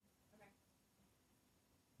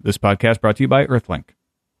This podcast brought to you by Earthlink.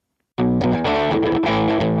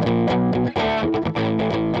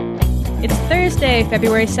 It's Thursday,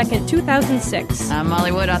 February 2nd, 2006. I'm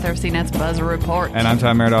Molly Wood, author of CNet's Buzz Report. And I'm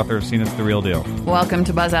Tom Merritt, author of CNet's The Real Deal. Welcome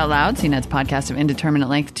to Buzz Out Loud, CNet's podcast of indeterminate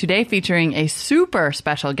length. Today featuring a super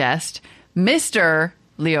special guest, Mr.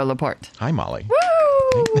 Leo Laporte. Hi, Molly. Woo!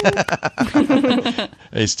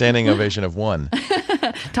 A standing ovation of one.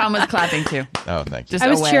 Tom was clapping too. Oh, thank you. Just I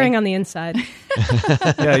was away. cheering on the inside.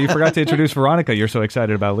 Yeah, you forgot to introduce Veronica. You're so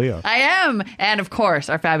excited about Leo. I am. And of course,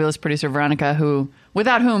 our fabulous producer, Veronica,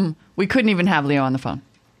 without whom we couldn't even have Leo on the phone.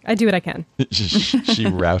 I do what I can. She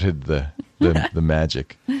routed the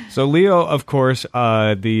magic. So Leo, of course,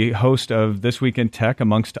 the host of This Week in Tech,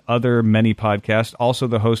 amongst other many podcasts, also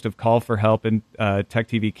the host of Call for Help in Tech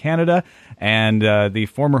TV Canada, and the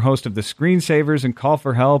former host of The Screensavers and Call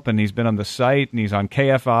for Help, and he's been on the site, and he's on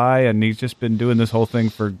KFI, and he's just been doing this whole thing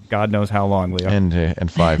for God knows how long, Leo.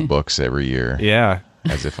 And 5 books every year. Yeah.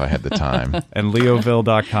 As if I had the time. And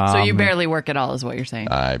leoville.com. So you barely work at all is what you're saying.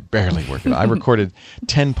 I barely work it. I recorded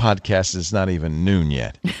 10 podcasts. It's not even noon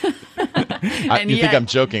yet. You think I'm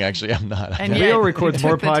joking? Actually, I'm not. And Leo yet, records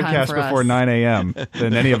more podcasts before 9 a.m.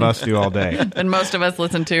 than any of us do all day. And most of us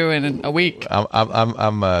listen to in a week.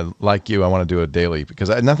 I'm like you. I want to do a daily because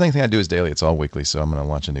nothing I do is daily. It's all weekly. So I'm going to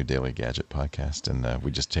launch a new daily gadget podcast, and we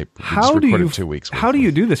just recorded 2 weeks. How do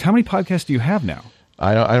you do this? How many podcasts do you have now?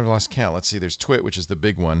 I've lost count. Let's see. There's Twit, which is the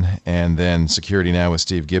big one, and then Security Now with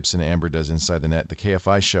Steve Gibson. Amber does Inside the Net. The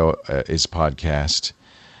KFI show is podcast.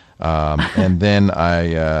 And then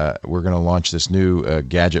we're going to launch this new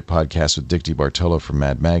gadget podcast with Dick DiBartolo from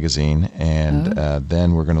Mad Magazine, and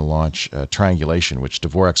then we're going to launch Triangulation, which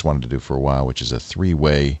Dvorak's wanted to do for a while, which is a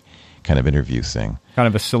 3-way kind of interview thing. Kind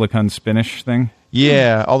of a Silicon Spinish thing?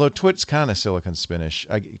 Yeah, although Twit's kind of Silicon Spinish.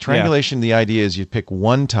 Triangulation, The idea is you pick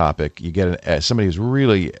one topic, you get somebody who's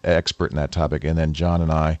really expert in that topic, and then John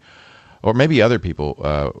and I, or maybe other people,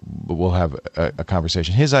 will have a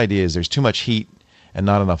conversation. His idea is there's too much heat and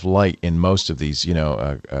not enough light in most of these,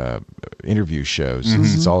 interview shows. Mm-hmm.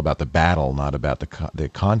 It's all about the battle, not about the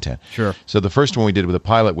content. Sure. So the first one we did with the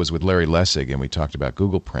pilot was with Larry Lessig, and we talked about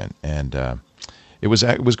Google Print, and it was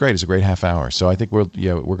great. It's a great half hour. So I think we're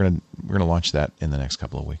gonna launch that in the next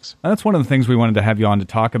couple of weeks. And that's one of the things we wanted to have you on to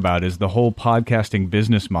talk about is the whole podcasting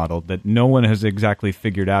business model that no one has exactly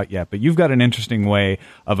figured out yet. But you've got an interesting way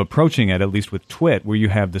of approaching it, at least with Twit, where you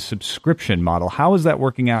have the subscription model. How is that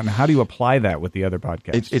working out, and how do you apply that with the other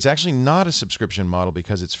podcasts? It's actually not a subscription model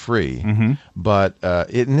because it's free. Mm-hmm. But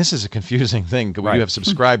and this is a confusing thing. We do have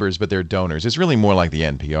subscribers, but they're donors. It's really more like the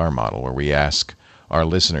NPR model, where we ask our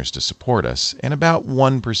listeners to support us, and about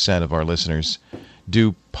 1% of our listeners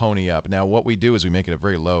do pony up. Now, what we do is we make it a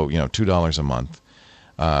very low, $2 a month.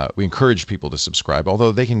 We encourage people to subscribe,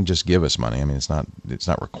 although they can just give us money. I mean, it's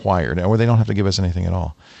not required, or they don't have to give us anything at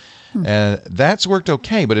all. And that's worked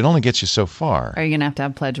okay, but it only gets you so far. Are you going to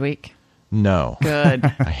have Pledge Week? No. Good.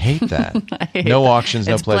 I hate that. I hate no that. It's no pledges.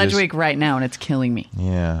 It's Pledge Week right now, and it's killing me.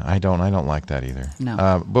 Yeah, I don't like that either.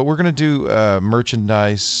 No. But we're going to do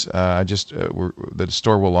merchandise. The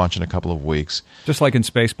store will launch in a couple of weeks. Just like in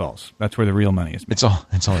Spaceballs. That's where the real money is made. It's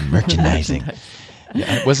all in merchandising.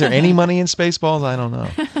 Yeah. Was there any money in Spaceballs? I don't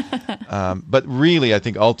know. But really, I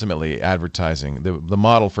think ultimately advertising, the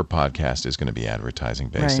model for podcast is going to be advertising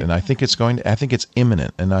based, right. And I think it's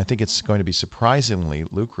imminent, and I think it's going to be surprisingly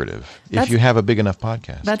lucrative if you have a big enough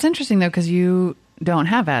podcast. That's interesting though, because you don't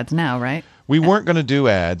have ads now, right? We weren't going to do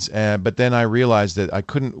ads, but then I realized that I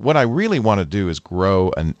couldn't. What I really want to do is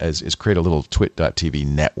grow is create a little twit.tv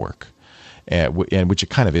network. And which it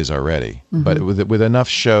kind of is already, mm-hmm. but with enough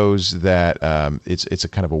shows that it's a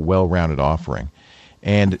kind of a well-rounded offering.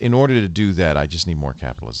 And in order to do that, I just need more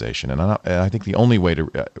capitalization. And I think the only way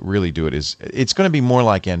to really do it is it's going to be more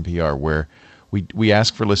like NPR, where we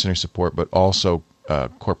ask for listener support, but also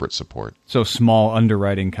corporate support. So small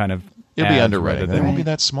underwriting kind of. It'll be underwriting. They won't be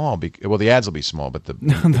that small. Well, the ads will be small, but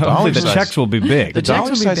the checks will be big. The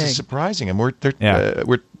dollar size is surprising, and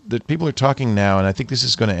the people are talking now, and I think this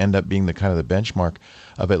is going to end up being the kind of the benchmark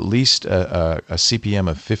of at least a CPM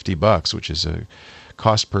of $50, which is a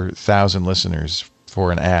cost per 1,000 listeners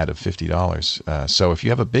for an ad of $50. So if you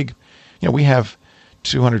have a big, we have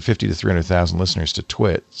 250 to 300,000 listeners to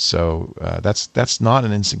Twit, so that's not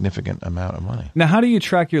an insignificant amount of money. Now, how do you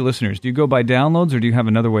track your listeners? Do you go by downloads, or do you have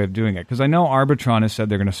another way of doing it? Because I know Arbitron has said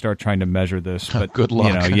they're going to start trying to measure this, but good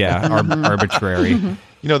luck. Arbitrary.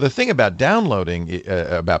 The thing about downloading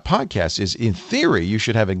about podcasts is, in theory, you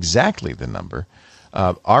should have exactly the number.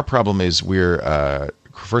 Our problem is we're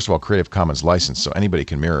first of all, Creative Commons licensed, so anybody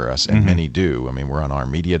can mirror us, and many do. I mean, we're on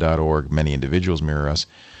ourmedia.org. Many individuals mirror us.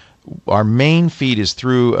 our main feed is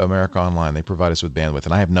through America Online. They provide us with bandwidth,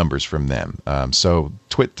 and I have numbers from them. So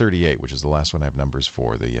Twit 38, which is the last one I have numbers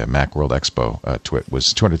for, the Macworld Expo Twit,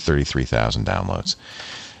 was 233,000 downloads.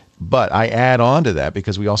 But I add on to that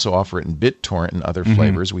because we also offer it in BitTorrent and other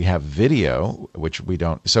flavors. We have video, which we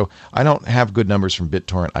don't. So I don't have good numbers from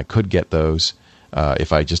BitTorrent. I could get those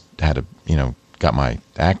if I just had got my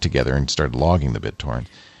act together and started logging the BitTorrent.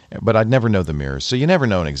 But I'd never know the mirrors. So you never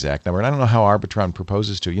know an exact number. And I don't know how Arbitron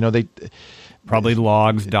proposes to. They probably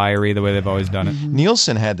logs, diary, the way they've always done it.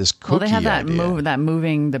 Nielsen had this kooky Well, they had that idea.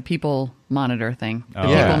 moving the people monitor thing. The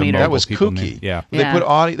Yeah, people meter. that was People kooky. yeah. They put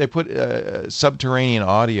audio. They put subterranean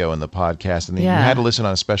audio in the podcast, and then you had to listen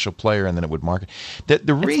on a special player, and then it would mark it.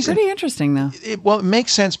 The It's reason, pretty interesting, though. it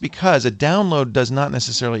makes sense because a download does not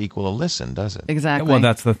necessarily equal a listen, does it? Exactly. Well,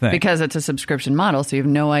 that's the thing. Because it's a subscription model, so you have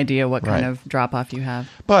no idea what kind Right. of drop-off you have.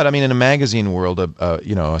 But I mean, in a magazine world,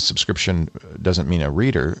 a subscription doesn't mean a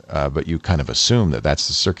reader, but you kind of assume that that's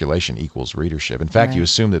the circulation equals readership. In fact, you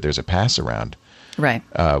assume that there's a pass around. Right.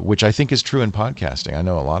 Which I think is true in podcasting. I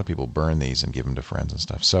know a lot of people burn these and give them to friends and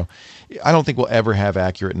stuff. So I don't think we'll ever have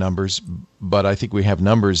accurate numbers, but I think we have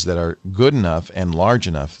numbers that are good enough and large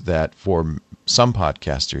enough that for some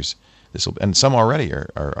podcasters, and some already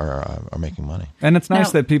are making money. And it's nice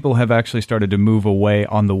Now- that people have actually started to move away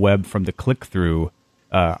on the web from the click-through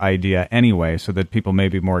idea anyway, so that people may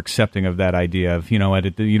be more accepting of that idea of, you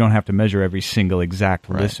don't have to measure every single exact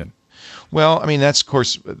listen. Well, I mean, that's, of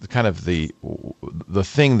course, kind of the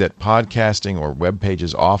thing that podcasting or web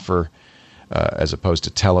pages offer as opposed to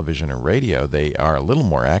television or radio. They are a little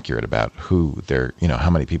more accurate about who they're, how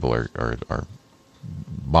many people are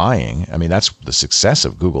buying. I mean, that's the success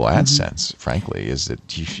of Google AdSense, frankly, is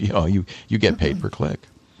that you get paid per click.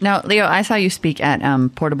 Now, Leo, I saw you speak at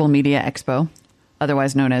Portable Media Expo,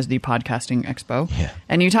 otherwise known as the Podcasting Expo. Yeah.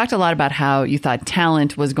 And you talked a lot about how you thought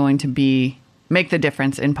talent was going to make the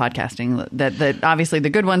difference in podcasting, that obviously the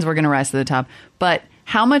good ones were going to rise to the top. But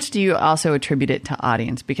how much do you also attribute it to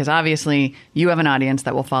audience? Because obviously you have an audience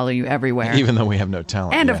that will follow you everywhere. Even though we have no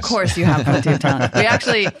talent. And yes. of course you have plenty of talent. We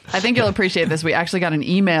actually, I think you'll appreciate this. We actually got an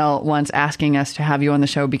email once asking us to have you on the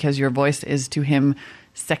show because your voice is to him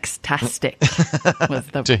sextastic. Was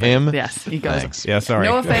the To him? Yes. He goes, Thanks. Yeah, sorry.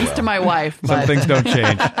 no offense to my wife, Some but things don't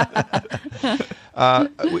change.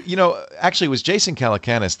 Actually, it was Jason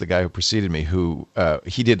Calacanis, the guy who preceded me, who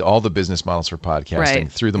he did all the business models for podcasting,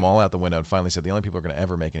 Right. threw them all out the window, and finally said the only people who are going to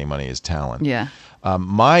ever make any money is talent. yeah.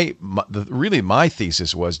 My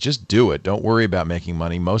thesis was just do it. Don't worry about making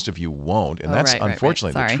money. Most of you won't, and that's right, right.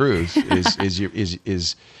 unfortunately the Sorry. truth.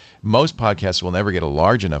 Is most podcasts will never get a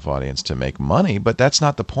large enough audience to make money, but that's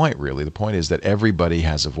not the point, really. The point is that everybody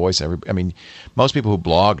has a voice. Most people who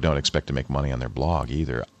blog don't expect to make money on their blog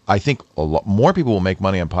either. I think a lot more people will make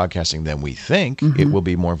money on podcasting than we think. It will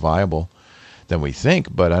be more viable than we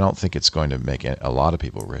think, but I don't think it's going to make a lot of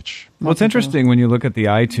people rich. Well, it's interesting when you look at the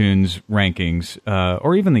iTunes rankings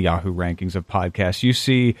or even the Yahoo rankings of podcasts, you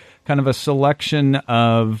see kind of a selection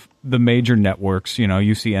of the major networks.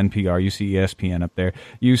 You see NPR, you see ESPN up there.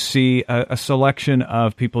 You see a selection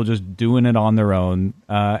of people just doing it on their own.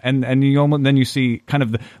 And then you see kind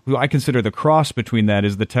of I consider the cross between that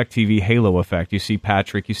is the Tech TV halo effect. You see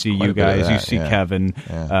Patrick, you see Quite you a bit of guys, you that, see yeah. Kevin,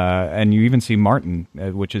 and you even see Martin,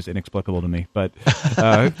 which is inexplicable to me. But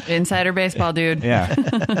Insider baseball, dude. yeah.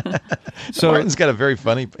 So Martin's got a very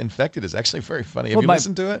funny. Infected is actually very funny. Have you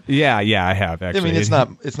listened to it? Yeah, I have actually. I mean, it's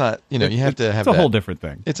not. You have to have. It's a whole that. different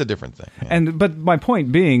thing. It's a different thing. Yeah. But my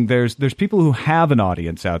point being, there's people who have an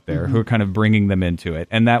audience out there who are kind of bringing them into it,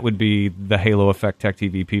 and that would be the halo effect Tech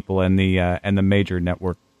TV people and the major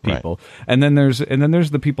network people, Right. and then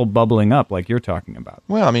there's the people bubbling up like you're talking about.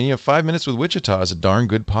 Well, I mean, 5 Minutes with Wichita is a darn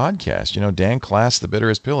good podcast. Dan Klass, The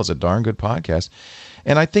Bitterest Pill, is a darn good podcast.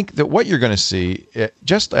 And I think that what you're going to see,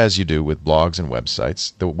 just as you do with blogs and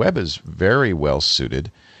websites, the web is very well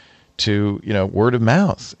suited to word of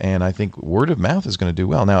mouth, and I think word of mouth is going to do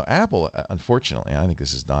well. Now, Apple, unfortunately, I think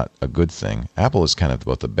this is not a good thing. Apple is kind of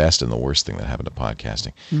both the best and the worst thing that happened to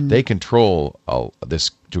podcasting. They control this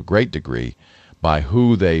to a great degree by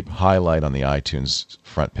who they highlight on the iTunes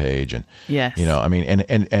front page, and Yes.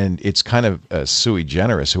 and it's kind of sui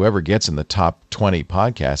generis. Whoever gets in the top 20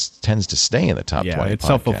 podcasts tends to stay in the top 20. It's podcasts.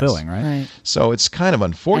 self-fulfilling, right? Right. So it's kind of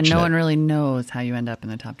And unfortunate. no one really knows how you end up in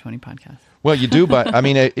the top 20 podcasts. Well, you do, but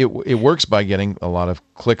it works by getting a lot of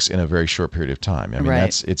clicks in a very short period of time.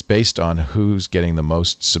 Right. It's based on who's getting the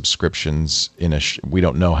most subscriptions in we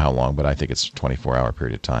don't know how long, but I think it's a 24-hour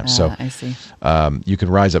period of time. So I see. you can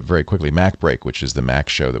rise up very quickly. Mac Break, which is the Mac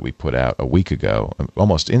show that we put out a week ago,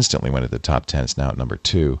 almost instantly went to the top 10. It's now at number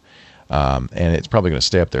 2. and it's probably going to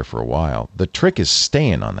stay up there for a while. The trick is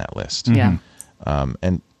staying on that list. Yeah.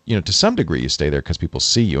 And to some degree, you stay there because people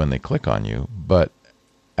see you and they click on you. But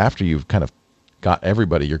after you've kind of got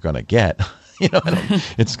everybody you're going to get,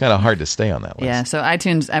 it's kind of hard to stay on that list. Yeah, so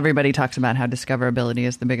iTunes, everybody talks about how discoverability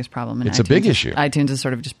is the biggest problem. And it's a big issue. iTunes is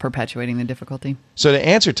sort of just perpetuating the difficulty. So to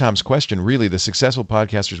answer Tom's question, really, the successful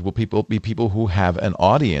podcasters will be people who have an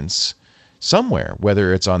audience somewhere,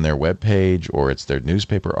 whether it's on their webpage or it's their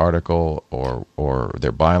newspaper article or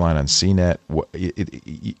their byline on CNet.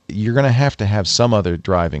 You're going to have some other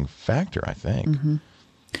driving factor, I think. Mm-hmm.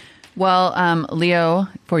 Well, Leo,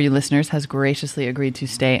 for you listeners, has graciously agreed to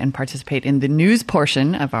stay and participate in the news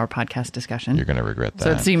portion of our podcast discussion. You're going to regret that.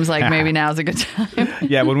 So it seems like maybe now's a good time.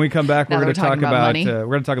 Yeah, when we come back, we're going to talk about we're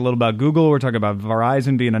going to talk a little about Google. We're talking about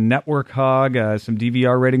Verizon being a network hog, some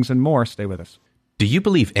DVR ratings, and more. Stay with us. Do you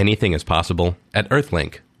believe anything is possible? At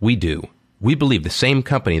Earthlink, we do. We believe the same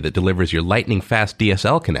company that delivers your lightning-fast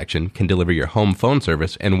DSL connection can deliver your home phone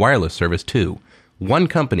service and wireless service too. One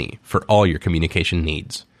company for all your communication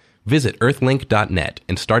needs. Visit earthlink.net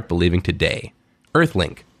and start believing today.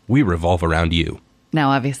 Earthlink, we revolve around you.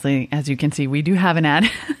 Now, obviously, as you can see, we do have an ad.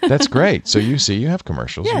 That's great. So you have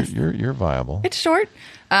commercials. Yes. You're viable. It's short.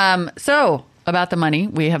 So, about the money,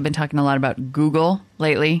 we have been talking a lot about Google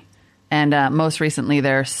lately, and most recently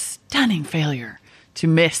their stunning failure to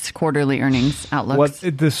miss quarterly earnings outlooks.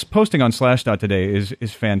 This posting on Slashdot today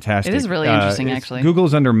is fantastic. It is really interesting, actually. Google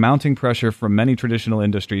is under mounting pressure from many traditional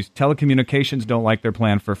industries. Telecommunications don't like their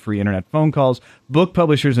plan for free internet phone calls. Book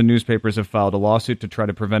publishers and newspapers have filed a lawsuit to try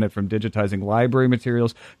to prevent it from digitizing library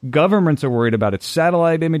materials. Governments are worried about its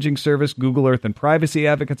satellite imaging service. Google Earth and privacy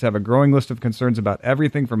advocates have a growing list of concerns about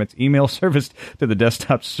everything from its email service to the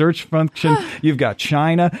desktop search function. You've got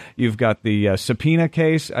China. You've got the subpoena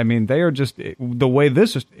case. I mean, they are just the way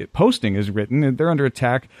this posting is written, they're under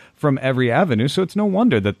attack from every avenue, so it's no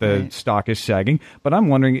wonder that the stock is sagging. But I'm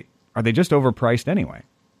wondering, are they just overpriced anyway?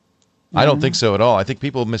 I don't think so at all. I think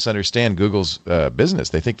people misunderstand Google's business.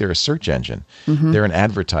 They think they're a search engine. Mm-hmm. They're an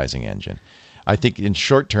advertising engine. I think in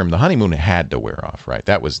short term, the honeymoon had to wear off, right?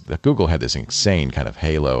 Google had this insane kind of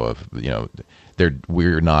halo of,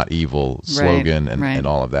 we're not evil slogan and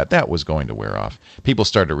all of that. That was going to wear off. People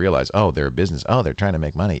started to realize, they're a business. They're trying to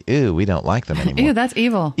make money. Ew, we don't like them anymore. Ew, that's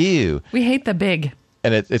evil. Ew. We hate the big.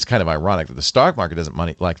 And it's kind of ironic that the stock market doesn't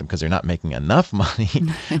like them because they're not making enough money.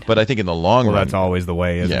 But I think in the long run, that's always the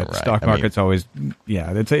way, isn't it? Right. Stock market's always,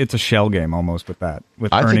 it's a shell game almost with that.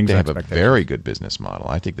 With I earnings think they have a very good business model.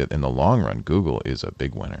 I think that in the long run, Google is a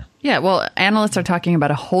big winner. Yeah, well, analysts are talking about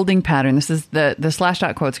a holding pattern. This is the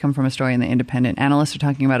Slashdot quotes come from a story in The Independent. Analysts are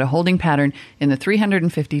talking about a holding pattern in the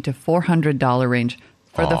 $350 to $400 range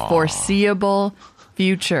for the foreseeable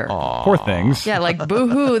future. Poor things. Yeah, like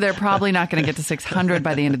boo-hoo, they're probably not going to get to 600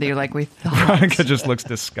 by the end of the year like we thought. Veronica just looks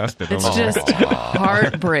disgusted. It's just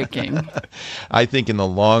heartbreaking. I think in the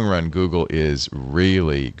long run, Google is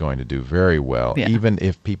really going to do very well, even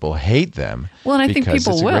if people hate them. Well, and I think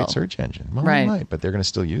people it's will. a great search engin. Well, right. They might, but they're going to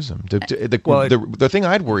still use them. The thing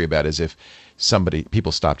I'd worry about is if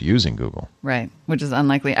people stopped using Google. Right, which is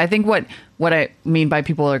unlikely. I think what I mean by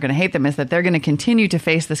people are going to hate them is that they're going to continue to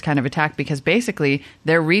face this kind of attack because basically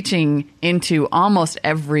they're reaching into almost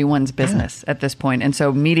everyone's business at this point. And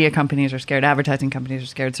so media companies are scared, advertising companies are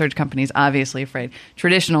scared, search companies obviously afraid,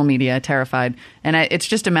 traditional media terrified. And it's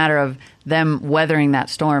just a matter of them weathering that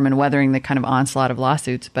storm and weathering the kind of onslaught of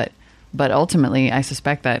lawsuits. But ultimately, I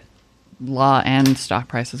suspect that law and stock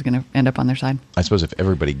price is going to end up on their side. I suppose if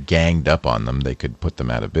everybody ganged up on them, they could put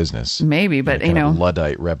them out of business. Maybe, but kind of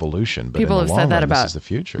Luddite revolution. But people in the have said that run, about this is the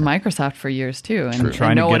future. Microsoft for years too, and no to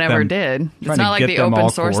one get ever them- did. It's trying to not like get the them open all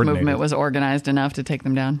source movement coordinated. was organized enough to take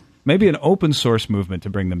them down. Maybe an open source movement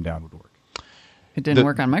to bring them down would work. It didn't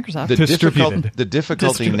work on Microsoft. The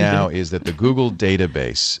difficulty now is that the Google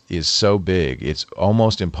database is so big, it's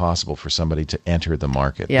almost impossible for somebody to enter the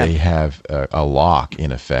market. Yeah. They have a lock,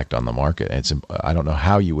 in effect, on the market. I don't know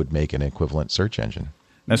how you would make an equivalent search engine.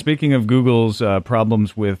 Now, speaking of Google's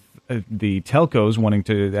problems with the telcos wanting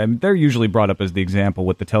to, they're usually brought up as the example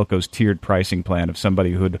with the telcos' tiered pricing plan of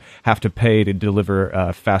somebody who'd have to pay to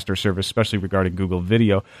deliver faster service, especially regarding Google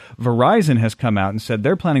Video. Verizon has come out and said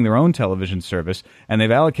they're planning their own television service, and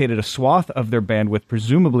they've allocated a swath of their bandwidth,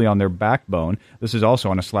 presumably on their backbone. This is also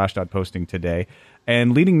on a Slashdot posting today.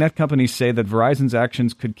 And leading net companies say that Verizon's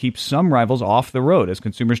actions could keep some rivals off the road as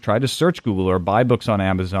consumers try to search Google or buy books on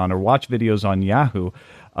Amazon or watch videos on Yahoo.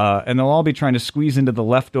 And they'll all be trying to squeeze into the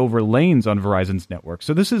leftover lanes on Verizon's network.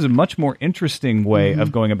 So this is a much more interesting way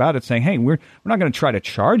of going about it, saying, hey, we're not going to try to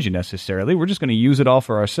charge you necessarily. We're just going to use it all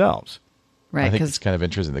for ourselves. Right, I think 'cause- it's kind of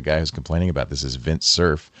interesting. The guy who's complaining about this is Vince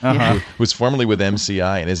Cerf, Uh-huh. who was formerly with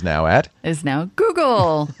MCI and is now at... Is now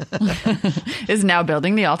Google. Is now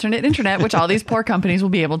building the alternate internet, which all these poor companies will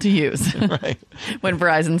be able to use Right. when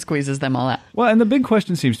Verizon squeezes them all out. Well, and the big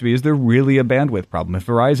question seems to be, is there really a bandwidth problem? If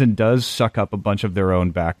Verizon does suck up a bunch of their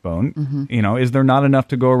own backbone, is there not enough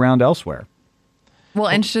to go around elsewhere? Well,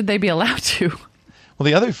 and should they be allowed to? Well,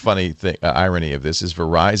 the other funny thing, irony of this is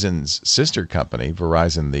Verizon's sister company,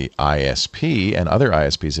 Verizon the ISP, and other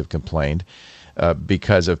ISPs have complained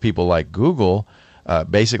because of people like Google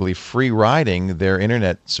basically free riding their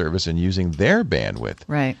internet service and using their bandwidth.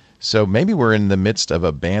 Right. So maybe we're in the midst of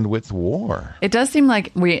a bandwidth war. It does seem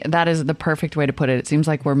like that is the perfect way to put it. It seems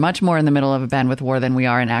like we're much more in the middle of a bandwidth war than we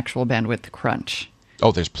are an actual bandwidth crunch.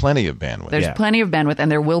 Oh, there's plenty of bandwidth. There's plenty of bandwidth,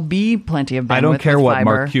 and there will be plenty of bandwidth. I don't care with what fiber.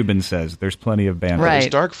 Mark Cuban says. There's plenty of bandwidth. Right.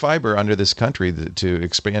 There's dark fiber under this country to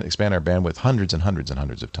expand our bandwidth hundreds and hundreds and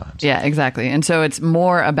hundreds of times. Yeah, exactly. And so it's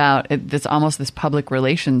more about it's almost this public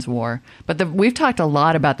relations war. But we've talked a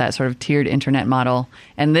lot about that sort of tiered internet model.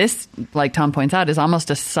 And this, like Tom points out, is almost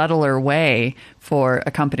a subtler way for a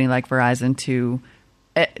company like Verizon to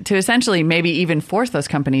essentially maybe even force those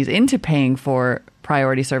companies into paying for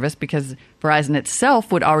priority service because Verizon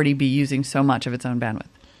itself would already be using so much of its own bandwidth.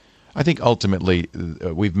 I think ultimately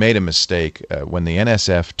we've made a mistake when the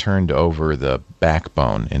NSF turned over the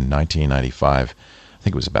backbone in 1995. I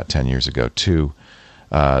think it was about 10 years ago to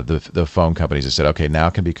the phone companies that said, okay, now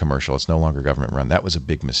it can be commercial. It's no longer government run. That was a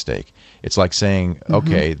big mistake. It's like saying,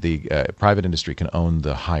 okay, the private industry can own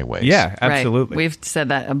the highways. Yeah, absolutely. Right. We've said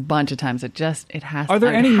that a bunch of times. It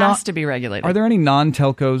has to be regulated. Are there any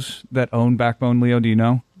non-telcos that own backbone, Leo? Do you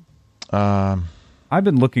know? I've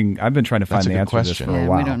been trying to find the answer to this for a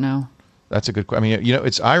while. We don't know. That's a good question. I mean,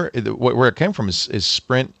 it's where it came from is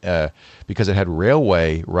Sprint, because it had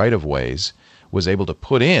railway right-of-ways, was able to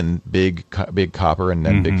put in big copper and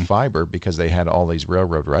then big fiber because they had all these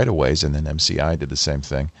railroad right-of-ways, and then MCI did the same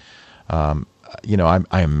thing. I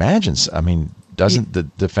imagine, doesn't the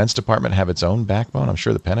Defense Department have its own backbone? I'm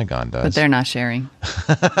sure the Pentagon does. But they're not sharing.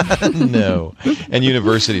 No. And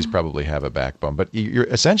universities probably have a backbone. But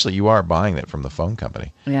you are buying that from the phone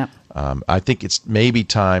company. Yeah. I think it's maybe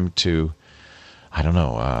time to,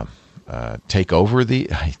 take over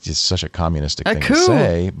it's such a communistic thing to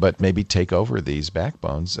say, but maybe take over these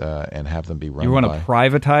backbones and have them be run by... You want to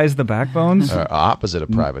privatize the backbones? Opposite of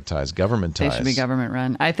privatize, governmentized. They should be government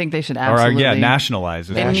run. I think they should absolutely... nationalize.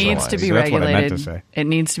 It needs to be That's regulated. what I meant to say. It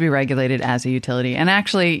needs to be regulated as a utility. And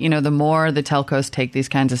actually, the more the telcos take these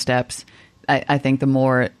kinds of steps, I think the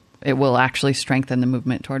more it will actually strengthen the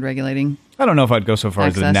movement toward regulating. I don't know if I'd go so far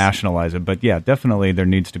as to Access. nationalize it, but yeah, definitely there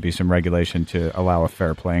needs to be some regulation to allow a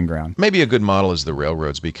fair playing ground. Maybe a good model is the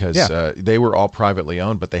railroads because they were all privately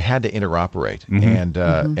owned, but they had to interoperate,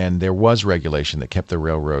 and there was regulation that kept the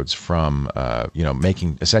railroads from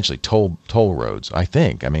making essentially toll roads. I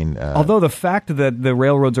think. Although the fact that the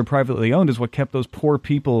railroads are privately owned is what kept those poor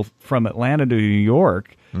people from Atlanta to New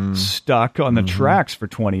York stuck on the tracks for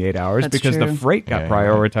 28 hours That's because true. the freight got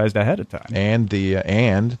prioritized ahead of time.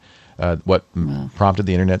 And what prompted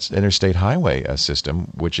the interstate highway system,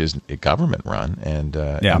 which is government run, and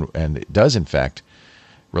it does in fact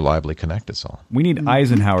reliably connect us all. We need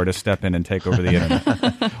Eisenhower to step in and take over the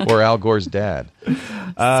internet. Or Al Gore's dad.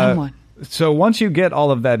 Someone. So once you get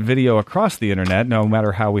all of that video across the internet, no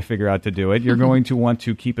matter how we figure out to do it, you're going to want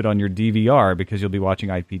to keep it on your DVR because you'll be watching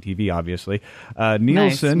IPTV, obviously.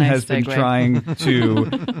 Nielsen Nice has been segue. trying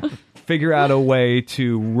to figure out a way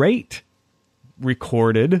to rate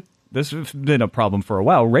recorded. This has been a problem for a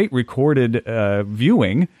while. Rate recorded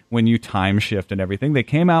viewing when you time shift and everything. They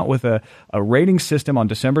came out with a rating system on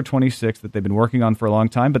December 26th that they've been working on for a long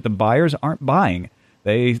time, but the buyers aren't buying.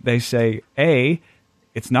 They say,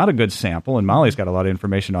 it's not a good sample, and Molly's got a lot of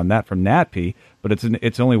information on that from NatP, but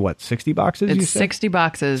it's only, what, 60 boxes, you It's said? 60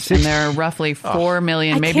 boxes, and there are roughly 4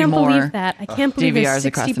 million, maybe more. I can't believe that. I can't believe there's DVRs 60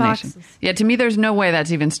 across the boxes. nation. Yeah, to me, there's no way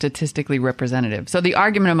that's even statistically representative. So the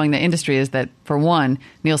argument among the industry is that, for one,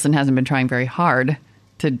 Nielsen hasn't been trying very hard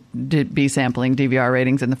to be sampling DVR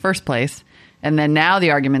ratings in the first place, and then now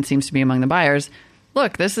the argument seems to be among the buyers,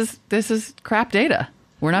 look, this is crap data.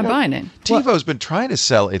 We're not buying it. TiVo's been trying to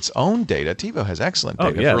sell its own data. TiVo has excellent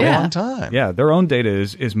data for a long time. Yeah, their own data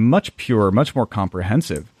is much purer, much more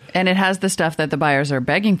comprehensive. And it has the stuff that the buyers are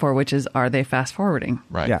begging for, which is, are they fast forwarding?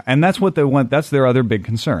 Right. Yeah, and that's what they want. That's their other big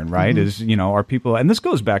concern, right? Is, are people, and this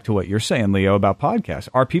goes back to what you're saying, Leo, about podcasts.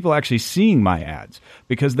 Are people actually seeing my ads?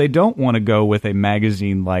 Because they don't want to go with a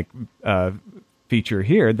magazine like feature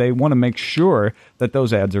here. They want to make sure that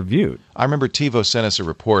those ads are viewed. I remember TiVo sent us a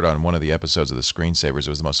report on one of the episodes of the Screensavers. It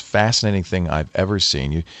was the most fascinating thing I've ever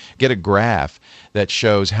seen. You get a graph that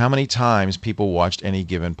shows how many times people watched any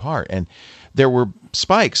given part. And there were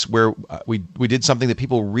spikes where we did something that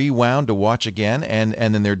people rewound to watch again, and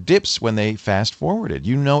then there are dips when they fast forwarded.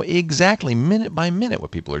 You know exactly minute by minute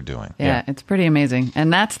what people are doing. Yeah, it's pretty amazing.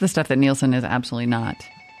 And that's the stuff that Nielsen is absolutely not.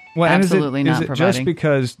 Well, Absolutely not is it providing. just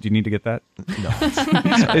because? Do you need to get that? No,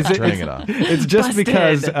 turning it off. It's just Busted.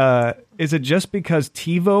 because. Is it just because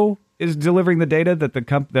TiVo is delivering the data that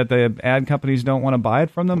the ad companies don't want to buy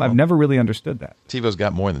it from them? I've never really understood that. TiVo's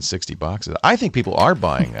got more than 60 boxes. I think people are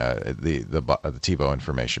buying the TiVo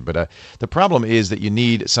information, but the problem is that you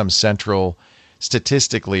need some central,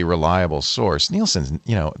 statistically reliable source. Nielsen's,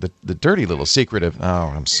 the dirty little secret of,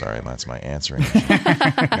 I'm sorry, that's my answering machine.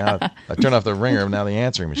 Now, I turn off the ringer, now the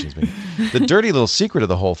answering machine's being. The dirty little secret of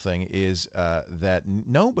the whole thing is that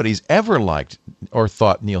nobody's ever liked or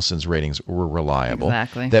thought Nielsen's ratings were reliable.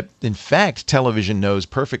 Exactly. That, in fact, television knows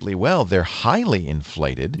perfectly well they're highly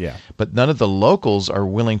inflated, but none of the locals are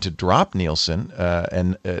willing to drop Nielsen,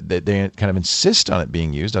 and they kind of insist on it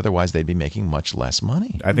being used. Otherwise, they'd be making much less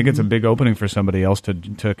money. I think it's a big opening for somebody else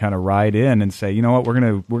to kind of ride in and say, you know what, we're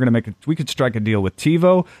gonna make we could strike a deal with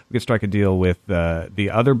TiVo, we could strike a deal with the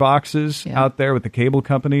other boxes out there with the cable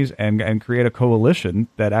companies, and create a coalition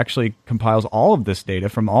that actually compiles all of this data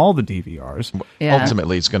from all the DVRs.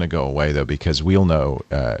 Ultimately, it's going to go away though, because we'll know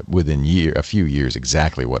within a few years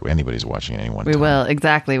exactly what anybody's watching at any one time. We will,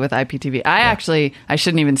 exactly, with IPTV. I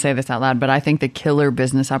shouldn't even say this out loud, but I think the killer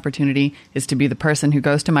business opportunity is to be the person who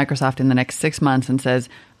goes to Microsoft in the next 6 months and says,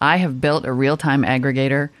 I have built a real-time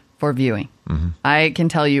aggregator for viewing. Mm-hmm. I can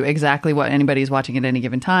tell you exactly what anybody's watching at any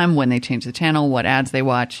given time, when they change the channel, what ads they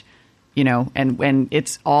watch, and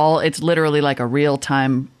it's literally like a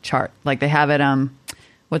real-time chart. Like they have it,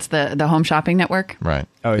 what's the Home Shopping Network? Right.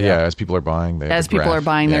 Oh, yeah. As people are buying, they're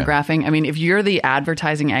graphing. I mean, if you're the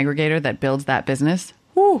advertising aggregator that builds that business,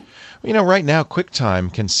 whoo. Right now,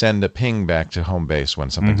 QuickTime can send a ping back to home base when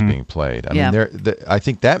something's being played. I mean, I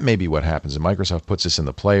think that may be what happens. If Microsoft puts this in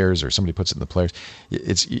the players, or somebody puts it in the players,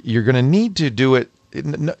 you're going to need to do it.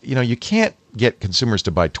 You can't get consumers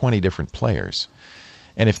to buy 20 different players.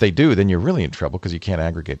 And if they do, then you're really in trouble because you can't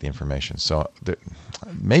aggregate the information. So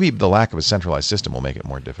maybe the lack of a centralized system will make it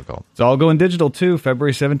more difficult. It's all going digital, too.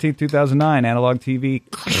 February 17th, 2009, analog TV.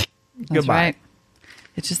 That's Goodbye. right.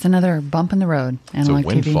 It's just another bump in the road. Analog it's a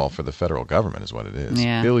windfall TV. for the federal government is what it is.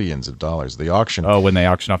 Yeah. Billions of dollars. The auction. Oh, when they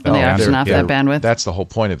auction off that bandwidth. That's the whole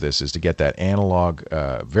point of this, is to get that analog,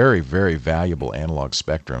 very, very valuable analog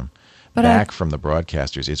spectrum back from the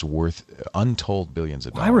broadcasters. It's worth untold billions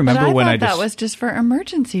of dollars. I remember but when I thought that was just for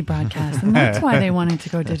emergency broadcasts, and that's why they wanted to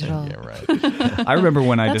go digital. Yeah, right. I remember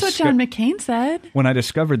when That's what John McCain said. When I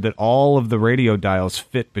discovered that all of the radio dials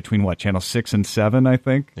fit between channel 6 and 7, I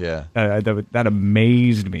think. Yeah. That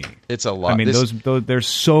amazed me. It's a lot. I mean, there's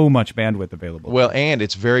so much bandwidth available. Well, and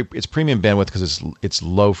it's premium bandwidth because it's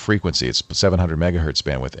low frequency. It's 700 megahertz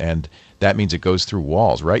bandwidth, and that means it goes through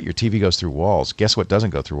walls, right? Your TV goes through walls. Guess what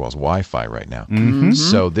doesn't go through walls? Wi-Fi right now. Mm-hmm.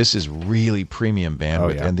 So this is really premium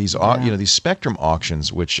bandwidth. And these these spectrum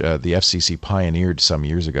auctions, which the FCC pioneered some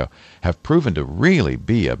years ago, have proven to really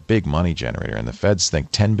be a big money generator. And the feds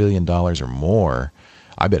think $10 billion or more.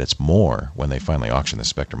 I bet it's more when they finally auction the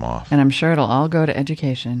spectrum off. And I'm sure it'll all go to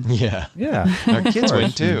education. Yeah. Yeah. Our kids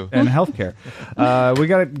win too. And healthcare. We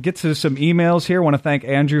got to get to some emails here. I want to thank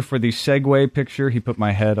Andrew for the Segway picture. He put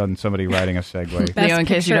my head on somebody riding a Segway. Leo, in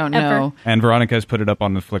case you don't know. And Veronica's put it up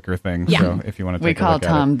on the Flickr thing. Yeah. So if you want to take We call a look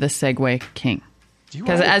Tom at the Segway King.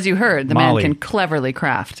 Because as you heard, the Molly. man can cleverly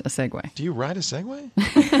craft a Segway. Do you ride a Segway?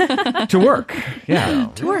 it. To work. Yeah.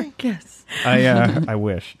 To work, yes. I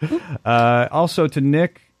wish. Also to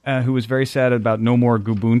Nick, who was very sad about no more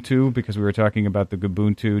Ubuntu, because we were talking about the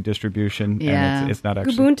Ubuntu distribution. Yeah. And it's not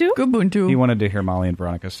actually. Ubuntu? He wanted to hear Molly and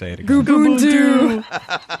Veronica say it again. Ubuntu.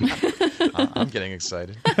 I'm getting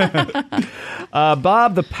excited.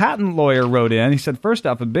 Bob, the patent lawyer, wrote in. He said, first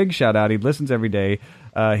off, a big shout out. He listens every day.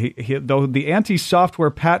 Though the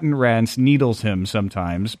anti-software patent rants needles him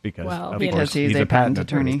sometimes because, of course, he's a patent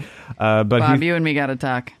attorney. But Bob, you and me got to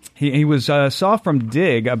talk. He saw from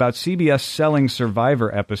Dig about CBS selling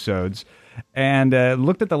Survivor episodes. and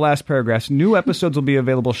looked at the last paragraphs. New episodes will be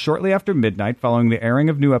available shortly after midnight following the airing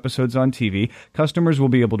of new episodes on TV. Customers will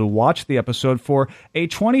be able to watch the episode for a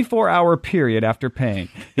 24-hour period after paying.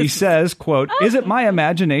 He says, quote, "Is it my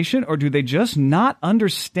imagination or do they just not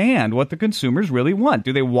understand what the consumers really want?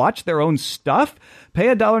 Do they watch their own stuff? Pay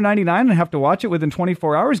 $1.99 and have to watch it within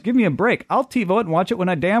 24 hours? Give me a break. I'll TiVo it and watch it when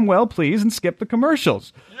I damn well please and skip the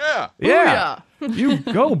commercials." Yeah. Yeah. You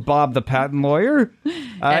go, Bob the patent lawyer.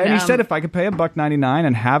 And he said if I could pay $1.99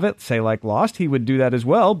 and have it, say like Lost, he would do that as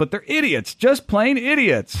well. But they're idiots. Just plain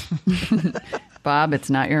idiots. Bob, it's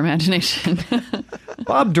not your imagination.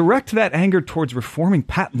 Bob, direct that anger towards reforming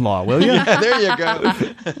patent law, will you? Yeah, there you go.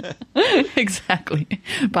 Exactly.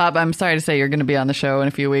 Bob, I'm sorry to say you're going to be on the show in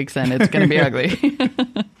a few weeks and it's going to be ugly.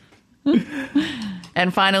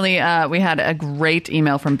 And finally, we had a great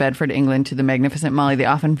email from Bedford, England to the magnificent Molly, the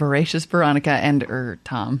often voracious Veronica, and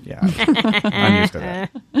Tom. Yeah, I'm used to that.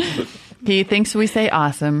 He thinks we say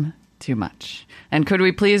awesome too much. And could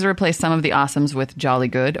we please replace some of the awesomes with jolly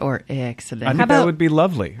good or excellent? I think that would be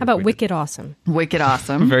lovely. How about wicked awesome? Wicked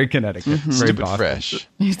awesome. Very Connecticut. Very Stupid Boston. fresh.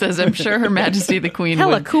 He says, I'm sure Her Majesty the Queen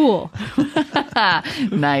Hella would. cool.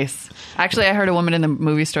 Nice. Actually, I heard a woman in the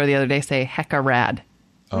movie store the other day say hecka rad.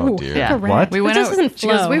 Oh, Ooh, dear. Yeah. hecka rad. What? We went That just over, doesn't she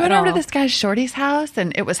goes, flow we went at over to all. this guy Shorty's house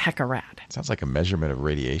and it was hecka rad. Sounds like a measurement of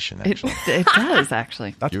radiation, It, actually. it does,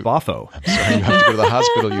 actually. That's Boffo. Sorry, you have to go to the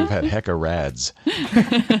hospital. You've had hecka rads.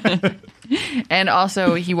 And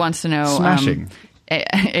also, he wants to know. Smashing.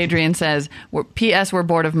 Adrian says, P.S. We're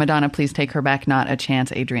bored of Madonna. Please take her back. Not a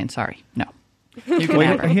chance, Adrian. Sorry. No. You can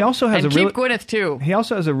have her. He also has and a really, keep Gwyneth, too. He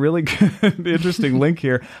also has a really good, interesting link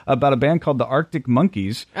here about a band called the Arctic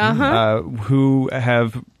Monkeys, who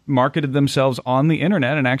have marketed themselves on the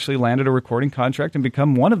internet and actually landed a recording contract and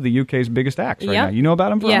become one of the UK's biggest acts right Yep. now. You know about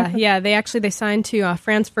them, Veronica? Yeah. They signed to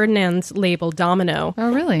Franz Ferdinand's label Domino.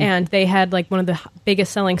 Oh, really? And they had like one of the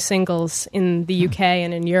biggest selling singles in the UK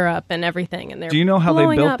and in Europe and everything. And they're Do you know how they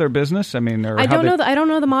blowing built up. their business? I mean, or I how don't they know. I don't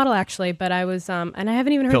know the model actually, but I was, and I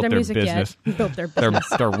haven't even heard built their their music business. yet. Built their their,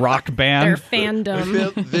 business. their rock band. Their fandom.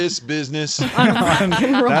 Built this business.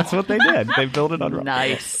 That's what they did. They built it on rock.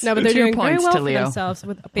 Nice. No, but they're 2 doing very points well to for Leo. themselves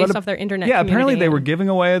based off their internet. Yeah, apparently community. they were giving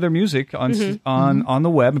away their music on on the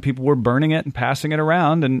web, and people were burning it and passing it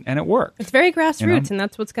around, and it worked. It's very grassroots, You know? and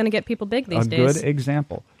that's what's going to get people big these A days. good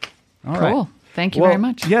example. All right. Cool. Thank you Well, very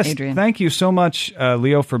much, yes, Adrian. thank you so much,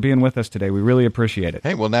 Leo, for being with us today. We really appreciate it.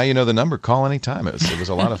 Hey, well, now you know the number. Call anytime. It was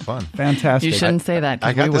a lot of fun. Fantastic. You shouldn't say that. 'cause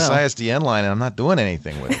I got we this will. ISDN line, and I'm not doing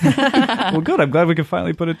anything with it. Well, good. I'm glad we could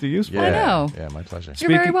finally put it to use. Yeah, know. Yeah, my pleasure.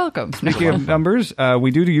 You're very welcome. Speaking of numbers,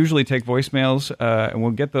 we do usually take voicemails, and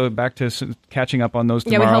we'll get back to catching up on those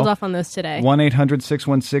Yeah, tomorrow. we held off on those today.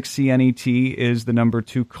 1-800-616-CNET is the number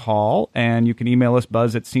to call, and you can email us,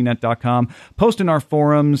 buzz@cnet.com. Post in our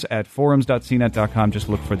forums at forums.cnet.com. Just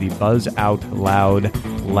look for the Buzz Out Loud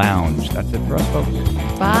Lounge. That's it for us, folks.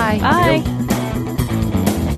 Bye. Bye.